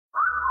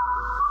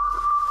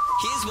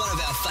Here's one of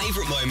our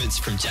favourite moments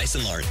from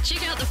Jason Lauren.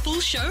 Check out the full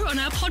show on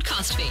our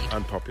podcast feed.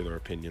 Unpopular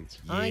opinions.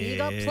 Oh, you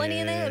got plenty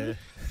of them.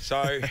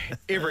 So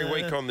every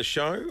week on the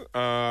show,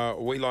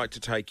 we like to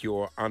take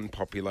your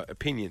unpopular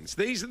opinions.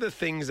 These are the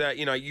things that,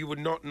 you would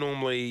not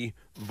normally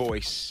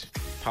voice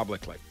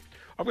publicly.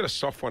 I've got a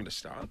soft one to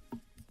start.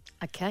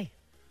 Okay.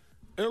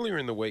 Earlier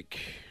in the week,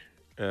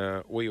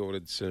 we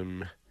ordered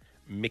some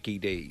Mickey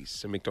D's,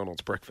 some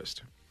McDonald's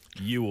breakfast.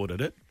 You ordered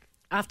it.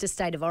 After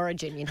State of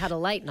Origin, you had a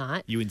late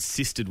night. You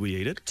insisted we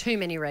eat it. Too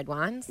many red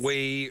wines.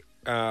 We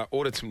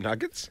ordered some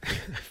nuggets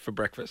for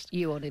breakfast.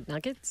 You ordered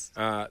nuggets.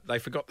 They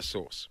forgot the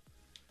sauce.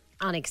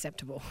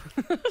 Unacceptable.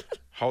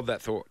 Hold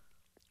that thought,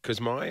 because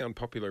my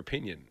unpopular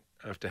opinion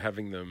after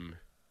having them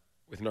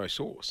with no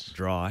sauce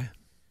Dry.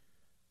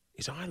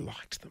 is I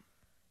liked them.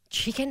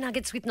 Chicken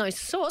nuggets with no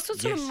sauce? What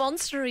sort of Yes.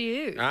 monster are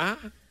you?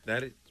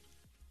 That is.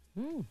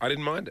 I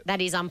didn't mind it.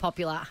 That is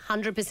unpopular.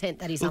 100%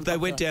 that is Look,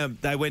 unpopular.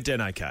 they went down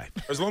okay.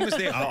 As long as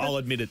they're hot. I'll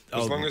admit it.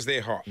 As long as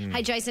they're hot.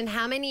 Hey, Jason,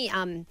 how many,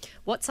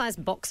 what size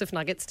box of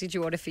nuggets did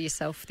you order for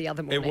yourself the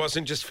other morning? It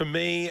wasn't just for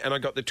me, and I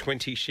got the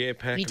 20 share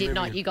pack. You did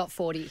not. You got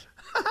 40.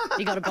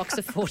 You got a box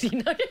of 40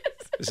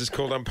 nuggets. This is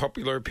called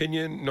unpopular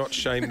opinion, not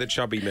shame the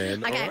chubby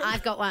man. Okay, All right?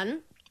 I've got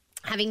one.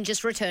 Having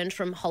just returned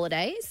from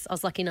holidays, I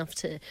was lucky enough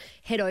to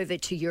head over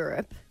to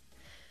Europe.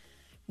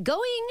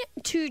 Going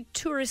to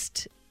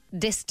tourist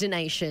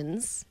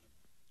destinations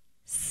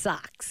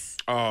sucks.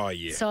 Oh,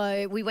 yeah.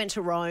 So we went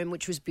to Rome,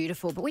 which was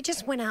beautiful, but we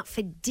just went out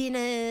for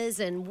dinners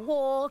and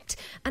walked,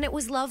 and it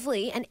was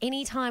lovely. And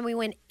anytime we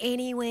went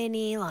anywhere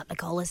near like the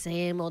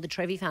Colosseum or the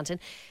Trevi Fountain,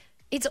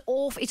 it's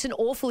an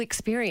awful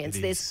experience.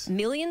 There's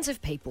millions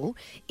of people.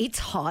 It's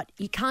hot.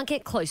 You can't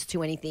get close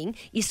to anything.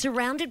 You're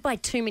surrounded by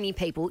too many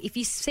people. If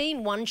you've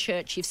seen one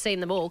church, you've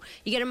seen them all.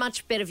 You get a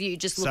much better view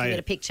just looking at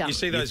a picture. You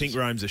see You those? think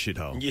Rome's a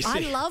shithole. You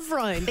I see, love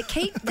Rome, but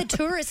keep the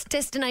tourist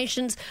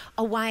destinations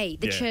away.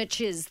 The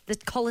churches, the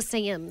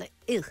Colosseum.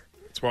 Ugh.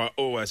 that's why I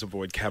always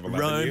avoid Cavill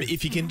Rome, Avenue.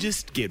 if you can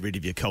just get rid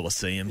of your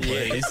Colosseum,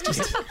 please.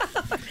 Just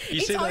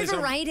It's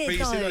overrated, but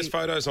you see though. those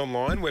photos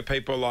online where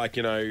people are like,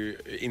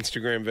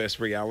 Instagram versus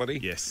reality?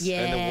 Yes.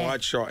 Yeah. And the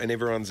wide shot and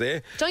everyone's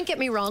there. Don't get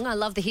me wrong, I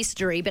love the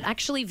history, but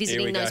actually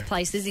visiting we those go.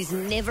 places is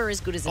never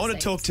as good as it I want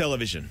seems. to talk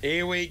television.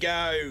 Here we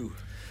go.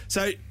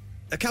 So,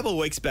 a couple of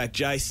weeks back,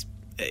 Jace,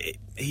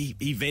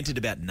 he vented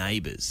about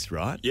Neighbours,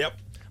 right? Yep.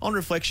 On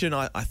reflection,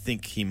 I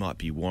think he might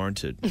be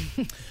warranted.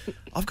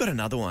 I've got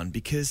another one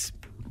because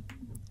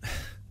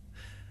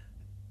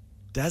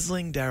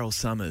dazzling Daryl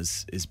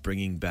Summers is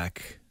bringing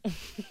back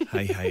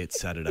Hey Hey It's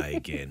Saturday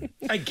again.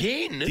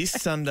 Again? This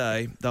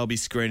Sunday, they'll be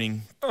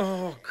screening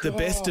the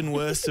best and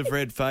worst of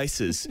Red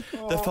Faces.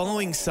 The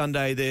following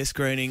Sunday, they're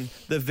screening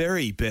the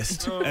very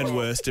best and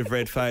worst of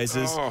Red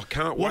Faces. Oh,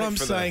 can't What wait I'm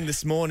for saying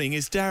this morning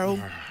is,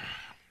 Daryl,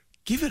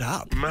 give it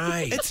up.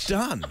 Mate. It's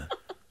done.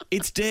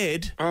 It's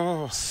dead.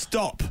 Oh.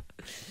 Stop.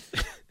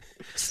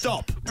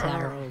 Stop.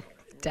 Daryl.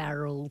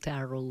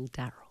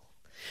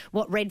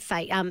 What, Red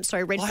Like-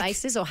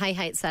 Faces or Hey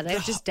Hey It's Saturday?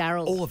 Just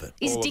Daryl. all of it.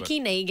 Is All of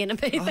Dickie Nee going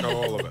to be there?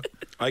 All of it.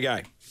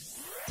 Okay.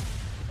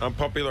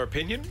 Unpopular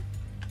opinion.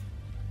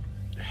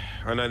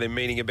 I know they're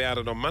meeting about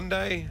it on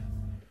Monday.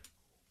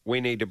 We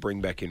need to bring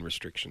back in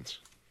restrictions.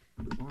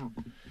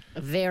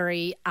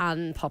 Very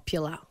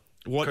unpopular.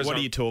 What 'Cause are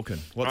I'm- you talking?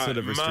 What sort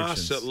of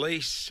restrictions? Must at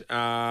least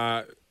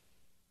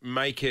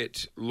make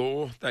it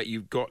law that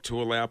you've got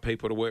to allow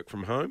people to work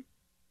from home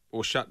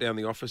or shut down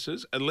the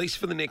offices, at least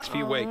for the next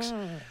few weeks.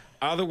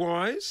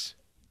 Otherwise,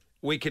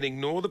 we can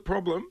ignore the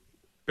problem,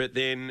 but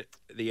then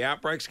the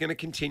outbreak's going to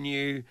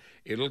continue.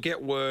 It'll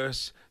get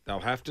worse.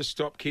 They'll have to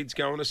stop kids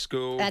going to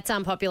school. That's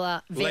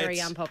unpopular. Very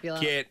Let's unpopular.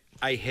 Get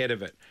ahead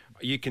of it.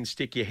 You can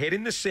stick your head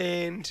in the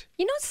sand.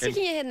 You're not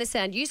sticking your head in the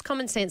sand. Use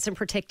common sense and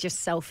protect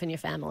yourself and your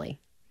family.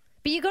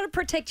 But you've got to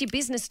protect your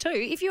business too.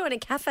 If you're in a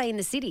cafe in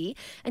the city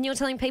and you're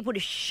telling people to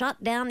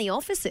shut down the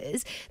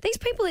offices, these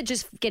people are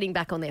just getting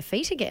back on their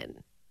feet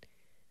again.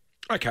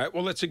 Okay,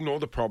 well, let's ignore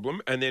the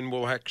problem and then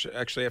we'll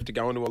actually have to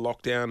go into a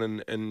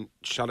lockdown and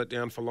shut it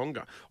down for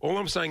longer. All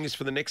I'm saying is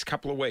for the next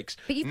couple of weeks.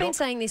 But you've been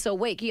saying this all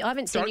week. I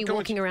haven't seen Don't you go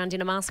walking around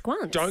in a mask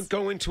once. Don't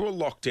go into a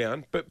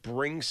lockdown, but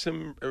bring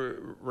some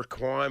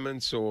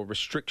requirements or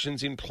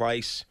restrictions in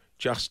place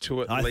just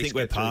to at least I think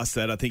we're get through. past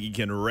that. I think you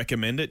can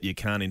recommend it. You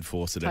can't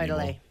enforce it anymore.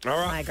 Totally. All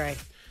right. I agree.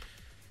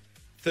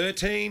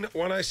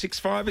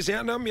 131065 is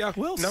our number.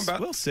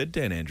 Well said,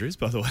 Dan Andrews,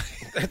 by the way.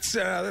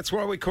 That's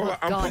why we call it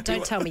unpopular. God,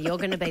 don't tell me you're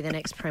going to be the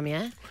next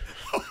premier.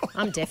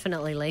 I'm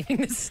definitely leaving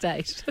the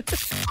state.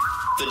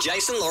 The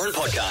Jason Lauren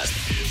Podcast.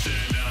 It's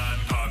an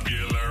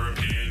unpopular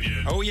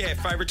opinion. Oh, yeah,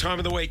 favourite time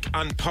of the week,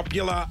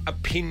 unpopular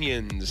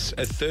opinions.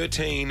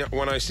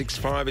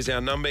 131065 is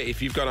our number.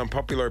 If you've got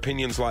unpopular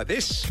opinions like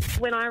this.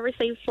 When I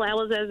receive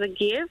flowers as a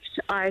gift,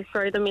 I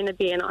throw them in a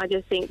bin. I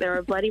just think they're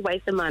a bloody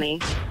waste of money.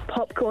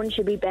 Popcorn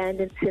should be banned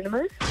in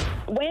cinemas.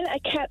 When a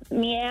cat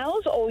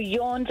meows or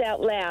yawns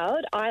out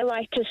loud, I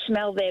like to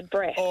smell their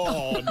breath.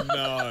 Oh,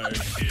 no.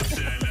 It's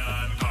an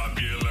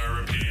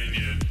unpopular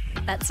opinion.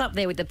 That's up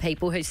there with the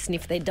people who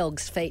sniff their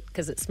dog's feet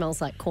because it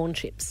smells like corn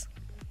chips.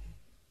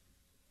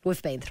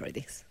 We've been through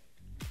this.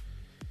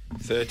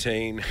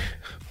 13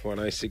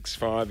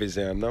 1065 is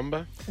our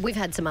number. We've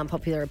had some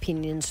unpopular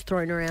opinions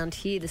thrown around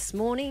here this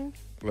morning.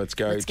 Let's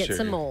go Let's to get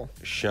some more.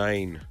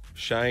 Shane.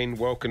 Shane,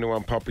 welcome to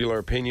Unpopular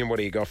Opinion. What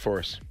do you got for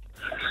us?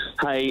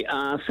 Hey,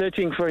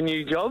 searching for a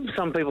new job.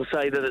 Some people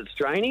say that it's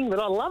draining, but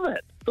I love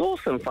it. It's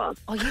awesome fun.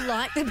 Oh, you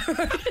like them?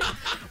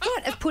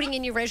 What, of putting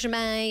in your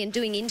resume and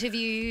doing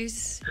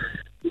interviews?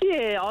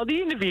 Yeah,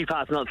 the interview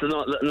part's not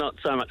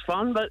so much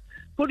fun, but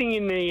putting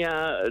in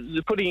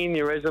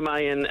your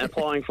resume and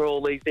applying for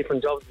all these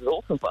different jobs is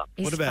awesome fun.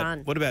 It's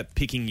fun. What about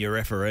picking your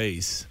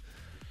referees?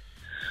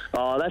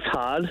 Oh, that's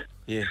hard.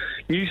 Yeah.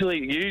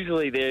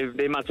 Usually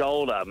they're much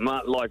older,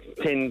 like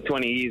 10,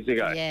 20 years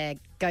ago. Yeah,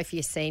 go for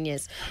your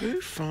seniors.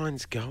 Who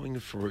finds going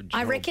for a job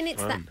I reckon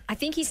it's that. fun? I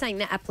think he's saying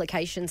the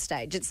application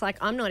stage. It's like,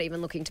 I'm not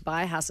even looking to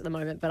buy a house at the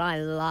moment, but I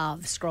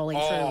love scrolling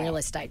through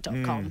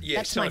realestate.com. Yeah,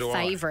 That's so my do I.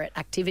 favourite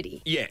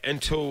activity. Yeah,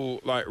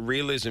 until like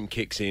realism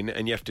kicks in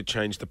and you have to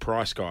change the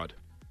price guide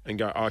and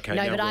go, okay.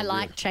 No, now but I we're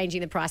like changing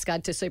the price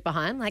guide to super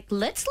high. I'm like,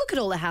 let's look at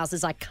all the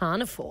houses I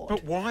can't afford.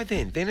 But why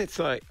then? Then it's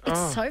like,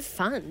 It's so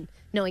fun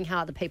knowing how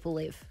other people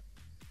live.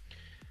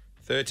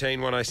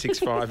 13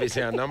 1065 is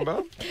our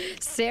number.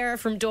 Sarah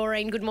from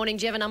Doreen, good morning.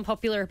 Do you have an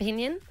unpopular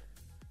opinion?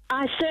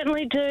 I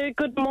certainly do.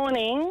 Good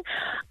morning.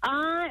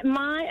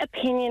 My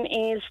opinion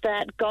is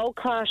that gold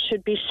class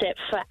should be set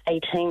for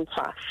 18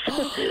 plus.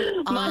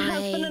 My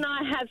husband and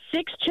I have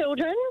 6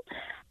 children,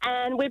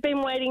 and we've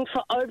been waiting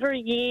for over a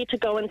year to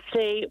go and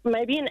see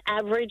maybe an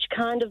average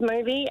kind of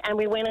movie, and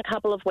we went a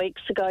couple of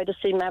weeks ago to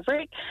see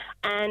Maverick,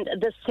 and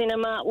the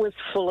cinema was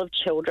full of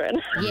children.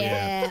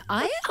 Yeah,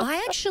 I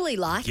actually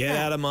like Get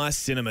that. out of my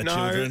cinema, No,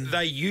 children.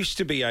 they used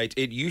to be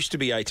it used to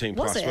be 18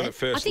 Was plus it? when it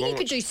first I think launched.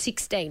 you could do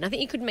 16. I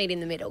think you could meet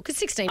in the middle because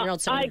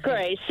 16-year-olds. I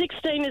agree.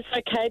 16 is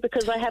okay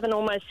because I have an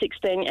almost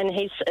 16 and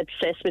he's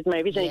obsessed with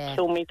movies and Yeah. he'd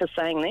kill me for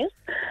saying this.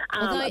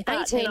 Although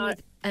But, 18 you know,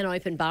 with an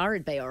open bar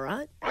would be all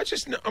right. I'm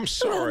A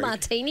sorry.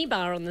 martini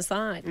bar on the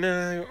side.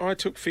 No, I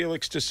took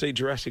Felix to see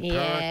Jurassic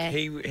Yeah. Park.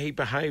 He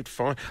behaved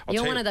fine.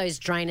 You're one of those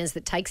drainers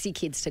that takes your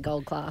kids to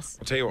gold class.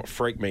 I'll tell you what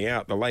freaked me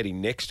out. The lady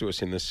next to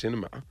us in the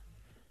cinema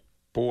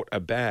bought a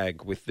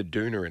bag with the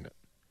doona in it.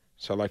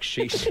 So, like,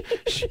 she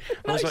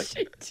I was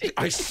like,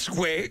 I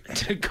swear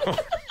to God.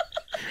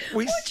 She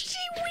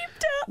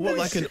whipped out. What,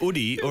 like an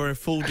Oodie or a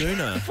full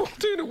doona? Full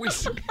doona.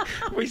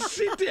 We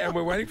sit down.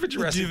 We're waiting for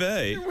Jurassic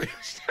duvet. We're waiting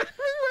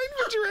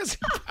for Jurassic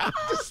Park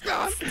to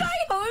start. Stay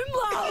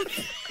home, love.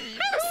 Sit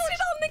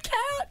on the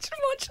couch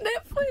and watch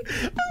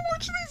Netflix. I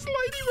watch this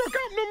lady rock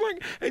up and I'm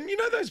like, and you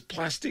know those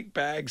plastic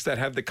bags that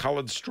have the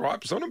coloured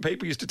stripes on them?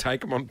 People used to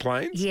take them on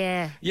planes.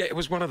 Yeah. Yeah, it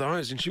was one of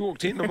those. And she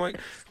walked in and I'm like,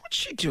 what's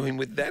she doing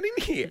with that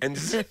in here? And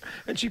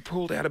and she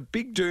pulled out a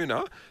big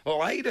doona,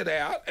 laid it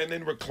out and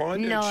then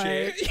reclined her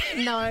chair.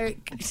 No,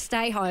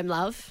 stay home,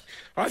 love.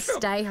 I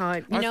felt- Stay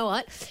home. You know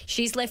what?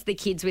 She's left the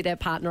kids with her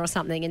partner or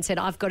something and said,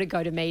 I've got to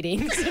go to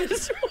meetings.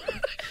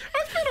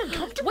 I felt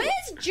uncomfortable.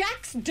 Where's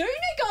Jack's doona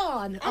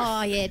gone?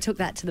 Oh, yeah, took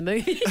that to the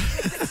movies.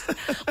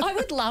 I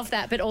would love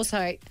that, but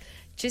also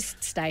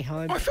just stay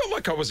home. I felt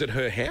like I was at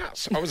her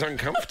house. I was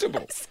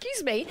uncomfortable.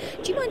 Excuse me,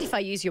 do you mind if I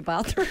use your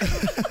bathroom?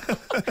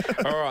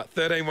 All right,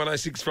 13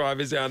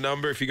 1065 is our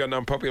number if you got an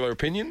unpopular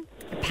opinion.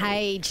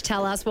 Paige,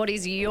 tell us, what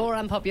is your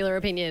unpopular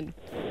opinion?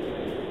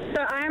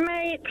 So I'm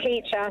a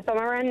teacher, so I'm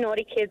around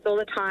naughty kids all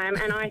the time,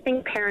 and I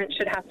think parents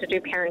should have to do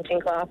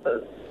parenting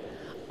classes.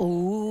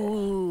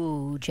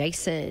 Ooh,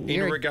 Jason.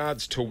 In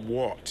regards to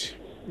what?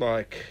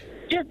 Like,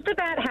 Just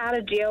about how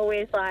to deal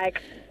with,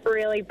 like,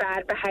 really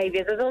bad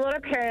behaviours. There's a lot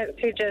of parents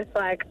who just,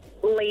 like,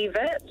 leave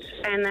it,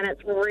 and then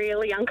it's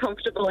really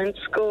uncomfortable in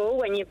school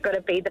when you've got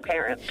to be the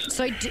parent.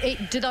 So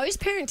do those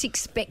parents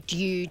expect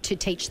you to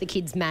teach the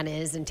kids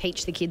manners and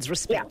teach the kids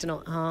respect and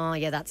all? Oh,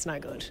 yeah, that's no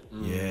good.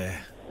 Yeah.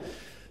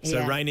 So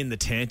Yeah. rein in the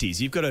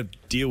tanties. You've got to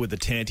deal with the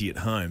tanty at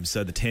home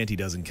so the tanty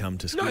doesn't come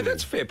to school. no,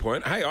 that's a fair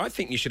point. Hey, I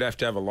think you should have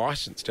to have a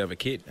licence to have a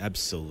kid.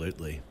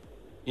 Absolutely.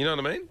 You know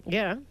what I mean?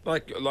 Yeah.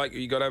 Like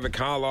you got to have a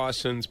car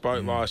licence,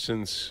 boat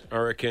licence. I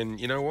reckon,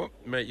 you know what,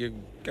 mate,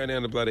 you go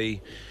down to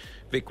bloody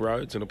Vic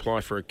Roads and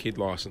apply for a kid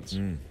licence.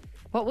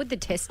 What would the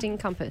test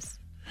encompass?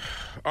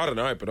 I don't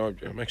know, but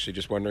I'm actually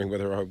just wondering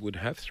whether I would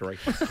have 3.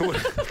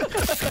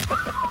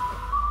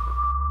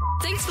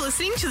 Thanks for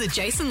listening to the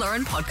Jason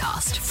Lauren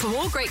podcast. For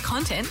more great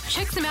content,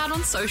 check them out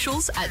on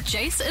socials at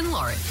Jason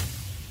Lauren.